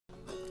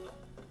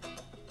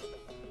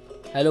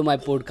Hello, my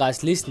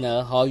podcast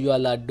listener. How you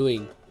all are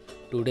doing?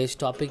 Today's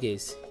topic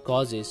is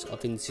causes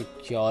of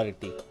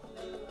insecurity.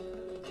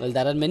 Well,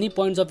 there are many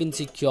points of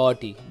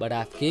insecurity, but I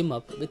have came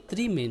up with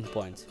three main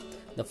points.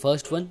 The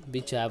first one,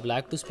 which I would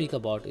like to speak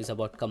about, is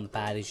about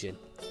comparison.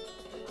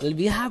 Well,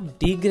 we have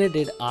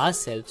degraded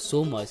ourselves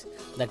so much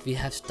that we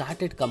have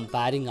started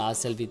comparing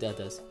ourselves with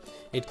others.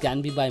 It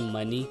can be by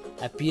money,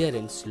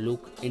 appearance,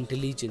 look,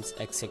 intelligence,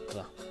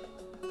 etc.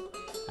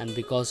 And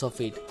because of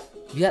it,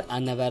 we are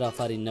unaware of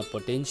our inner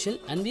potential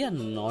and we are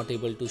not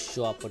able to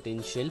show our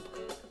potential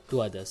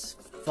to others.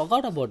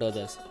 Forgot about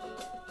others.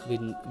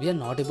 We are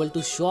not able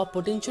to show our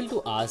potential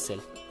to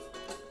ourselves.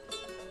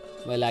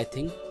 Well, I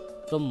think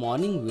from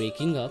morning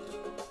waking up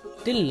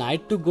till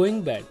night to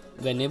going bed,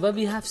 whenever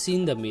we have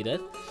seen the mirror,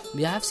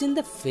 we have seen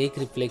the fake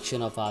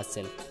reflection of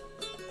ourselves,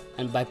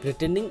 and by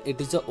pretending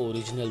it is the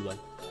original one.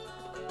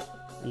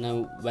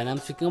 Now, when I'm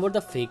speaking about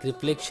the fake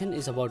reflection,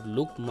 is about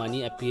look,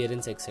 money,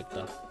 appearance,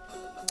 etc.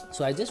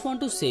 So I just want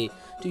to say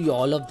to you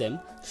all of them,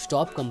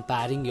 stop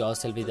comparing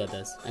yourself with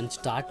others and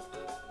start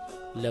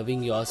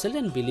loving yourself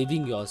and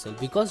believing yourself,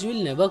 because you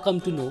will never come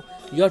to know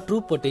your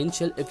true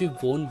potential if you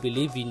won't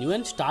believe in you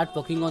and start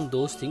working on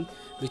those things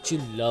which you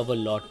love a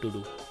lot to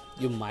do.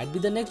 You might be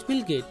the next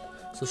Bill Gates,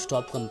 so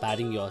stop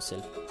comparing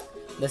yourself.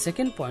 The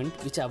second point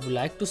which I would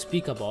like to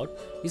speak about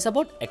is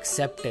about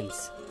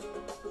acceptance.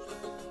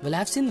 Well,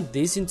 I've seen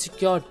these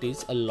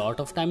insecurities a lot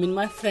of time in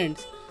my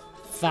friends,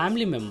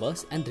 family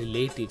members and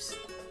relatives,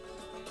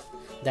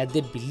 that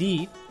they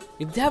believe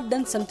if they have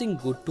done something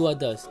good to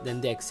others, then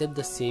they accept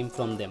the same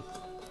from them.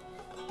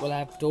 Well, I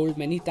have told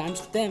many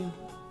times to them,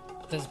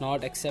 does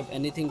not accept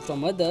anything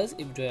from others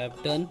if they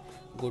have done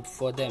good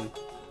for them.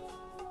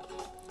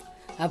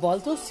 I have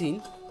also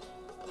seen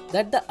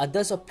that the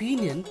other's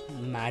opinion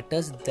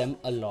matters them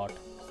a lot.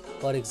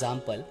 For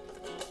example,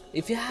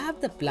 if you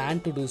have the plan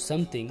to do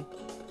something,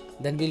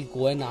 then we'll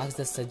go and ask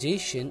the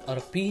suggestion or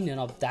opinion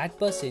of that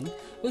person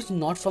who is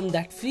not from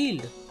that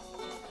field.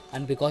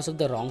 And because of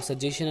the wrong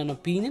suggestion and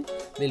opinion,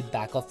 we'll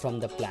back off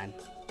from the plan.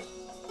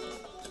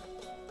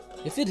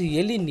 If we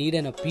really need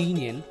an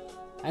opinion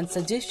and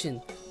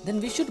suggestion,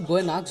 then we should go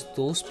and ask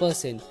those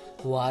persons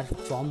who are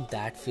from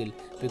that field,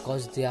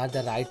 because they are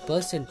the right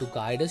person to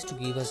guide us, to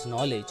give us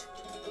knowledge.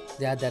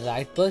 They are the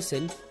right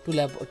person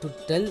to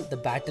tell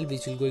the battle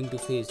which we're going to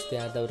face. They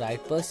are the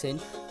right person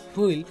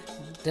who will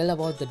tell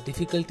about the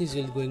difficulties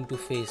we're going to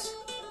face.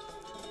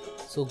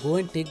 So go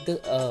and take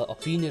the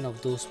opinion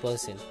of those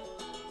persons.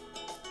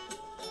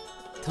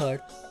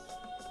 Third,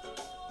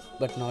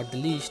 but not the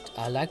least,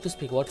 I like to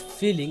speak about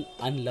feeling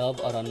unloved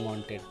or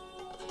unwanted.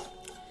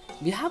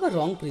 We have a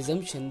wrong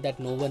presumption that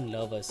no one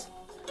loves us,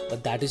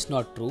 but that is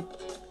not true.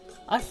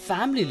 Our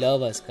family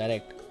loves us,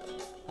 correct?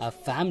 Our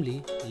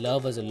family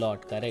loves us a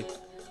lot, correct?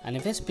 And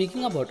if we're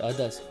speaking about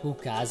others, who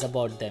cares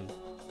about them?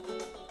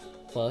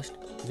 First,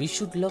 we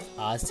should love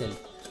ourselves.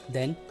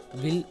 Then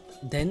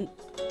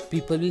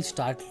people will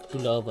start to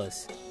love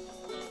us.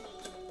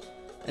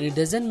 And it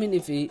doesn't mean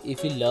if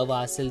we love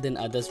ourselves, then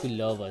others will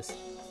love us.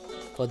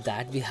 For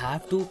that, we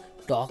have to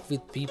talk with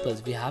people.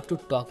 We have to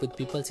talk with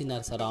people in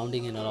our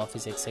surrounding, in our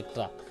office,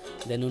 etc.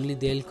 Then only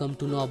they'll come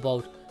to know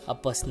about our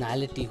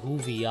personality, who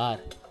we are,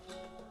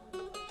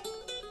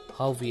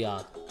 how we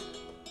are.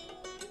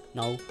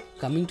 Now,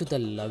 coming to the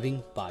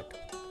loving part.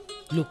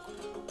 Look,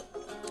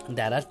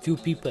 there are few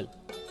people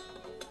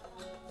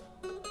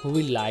who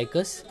will like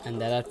us and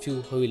there are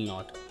few who will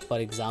not. For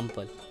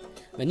example,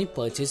 when you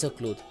purchase a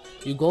cloth,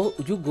 you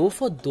go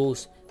for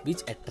those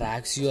which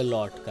attracts you a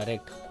lot,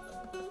 correct?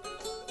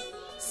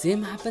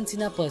 Same happens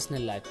in our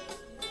personal life.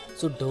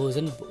 So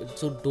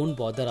don't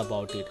bother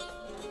about it.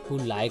 Who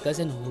like us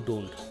and who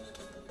don't.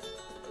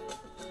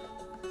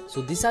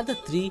 So these are the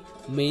three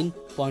main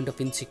points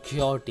of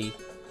insecurity,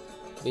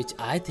 which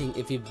I think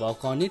if we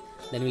work on it,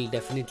 then we'll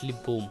definitely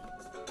boom.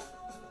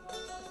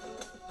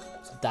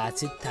 So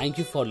that's it. Thank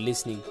you for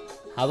listening.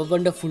 Have a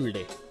wonderful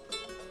day.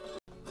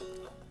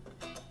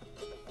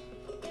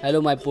 Hello,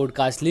 my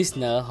podcast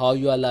listener. How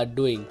you all are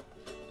doing?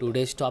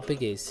 Today's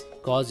topic is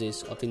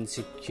causes of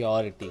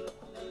insecurity.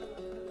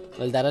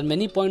 Well, there are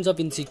many points of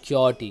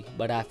insecurity,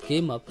 but I have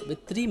came up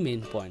with three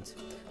main points.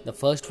 The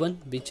first one,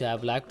 which I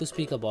would like to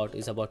speak about,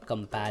 is about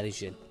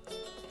comparison.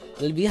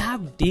 Well, we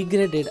have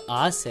degraded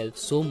ourselves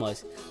so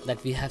much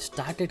that we have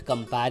started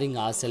comparing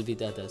ourselves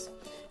with others.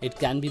 It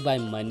can be by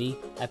money,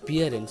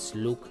 appearance,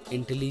 look,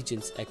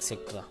 intelligence,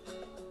 etc.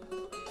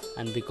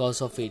 And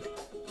because of it,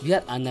 we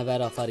are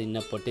unaware of our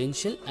inner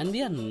potential and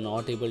we are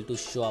not able to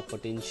show our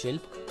potential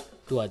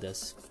to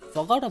others.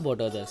 Forgot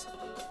about others.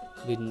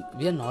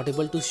 We are not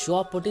able to show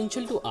our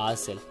potential to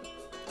ourselves.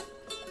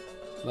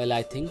 Well,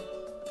 I think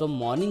from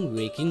morning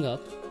waking up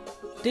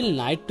till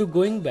night to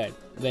going bed,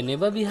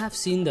 whenever we have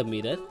seen the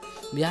mirror,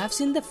 we have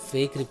seen the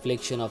fake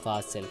reflection of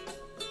ourselves,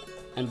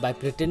 and by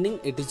pretending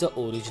it is the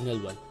original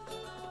one.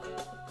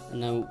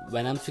 Now,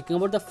 when I'm speaking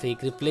about the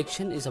fake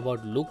reflection, is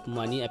about look,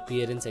 money,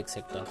 appearance,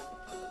 etc.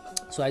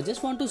 So I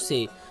just want to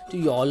say to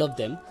you all of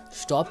them,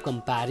 stop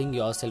comparing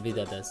yourself with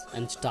others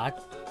and start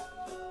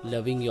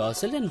loving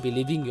yourself and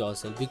believing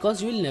yourself,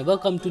 because you will never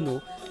come to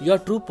know your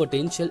true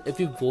potential if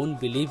you won't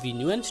believe in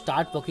you and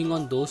start working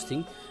on those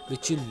things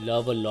which you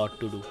love a lot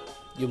to do.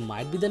 You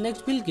might be the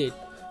next Bill Gates,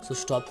 so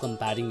stop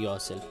comparing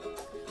yourself.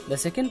 The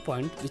second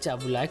point which I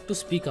would like to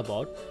speak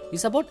about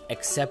is about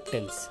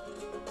acceptance.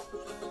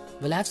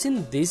 Well, I've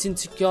seen these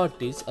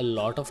insecurities a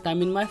lot of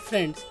time in my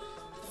friends,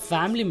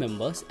 family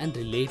members and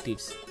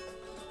relatives,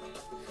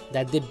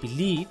 that they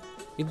believe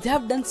if they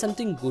have done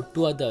something good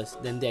to others,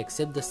 then they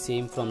accept the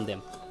same from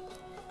them.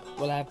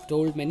 Well, I have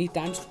told many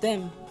times to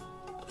them,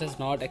 does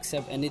not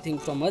accept anything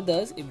from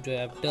others if they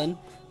have done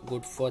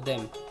good for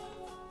them.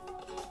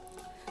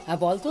 I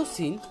have also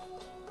seen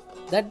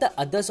that the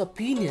other's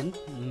opinion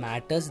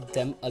matters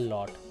them a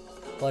lot.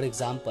 For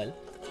example,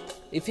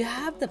 if you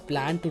have the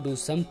plan to do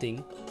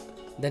something,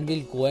 then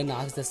we'll go and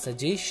ask the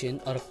suggestion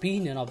or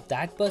opinion of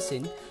that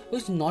person who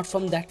is not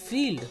from that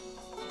field.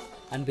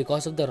 And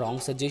because of the wrong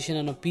suggestion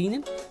and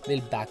opinion,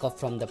 we'll back off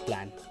from the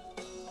plan.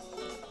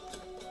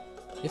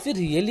 If we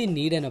really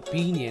need an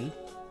opinion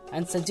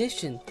and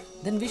suggestion,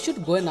 then we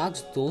should go and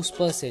ask those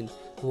persons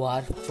who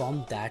are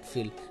from that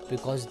field,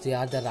 because they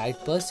are the right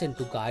person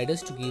to guide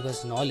us, to give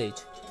us knowledge.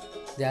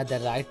 They are the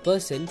right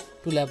person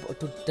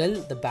to tell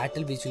the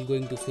battle which we're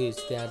going to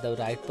face. They are the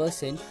right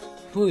person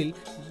who will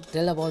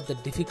tell about the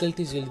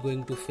difficulties we're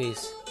going to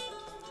face.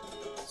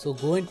 So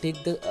go and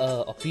take the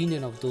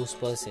opinion of those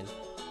persons.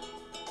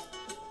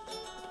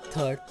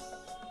 Third,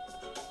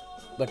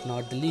 but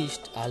not the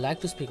least, I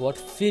like to speak about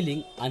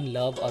feeling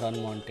unloved or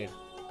unwanted.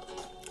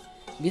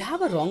 We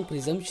have a wrong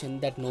presumption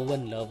that no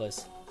one loves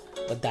us,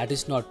 but that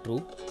is not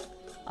true.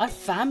 Our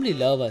family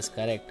loves us,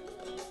 correct?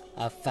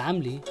 Our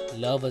family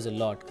loves us a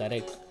lot,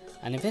 correct?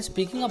 And if we are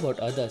speaking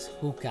about others,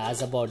 who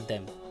cares about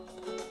them?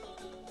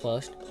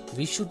 First,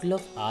 we should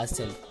love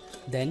ourselves.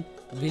 Then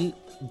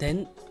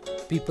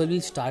people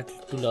will start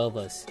to love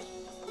us.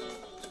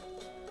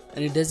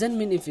 And it doesn't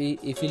mean if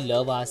we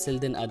love ourselves,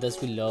 then others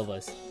will love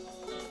us.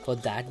 For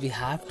that, we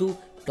have to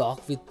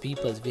talk with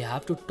people. We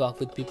have to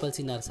talk with people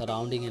in our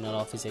surrounding, in our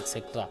office,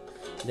 etc.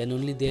 Then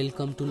only they'll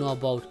come to know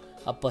about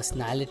our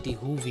personality,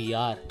 who we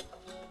are,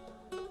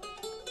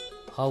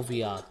 how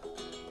we are.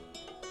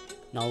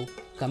 Now,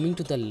 coming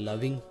to the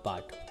loving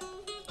part.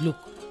 Look,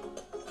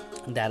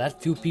 there are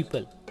few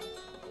people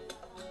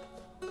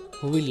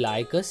who will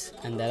like us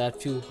and there are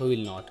few who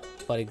will not.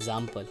 For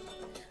example,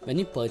 when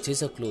you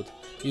purchase a cloth,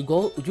 you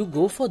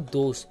go for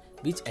those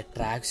which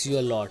attracts you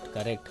a lot,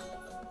 correct?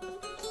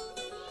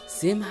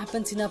 Same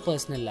happens in our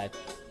personal life.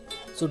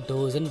 So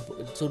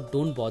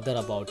don't bother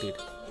about it.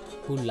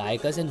 Who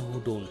like us and who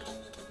don't.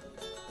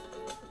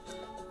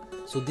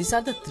 So these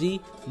are the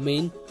three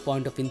main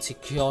points of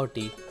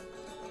insecurity,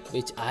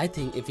 which I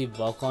think if we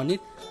work on it,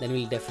 then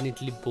we'll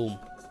definitely boom.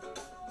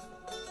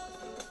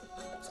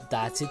 So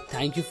that's it.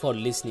 Thank you for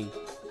listening.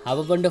 Have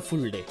a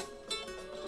wonderful day.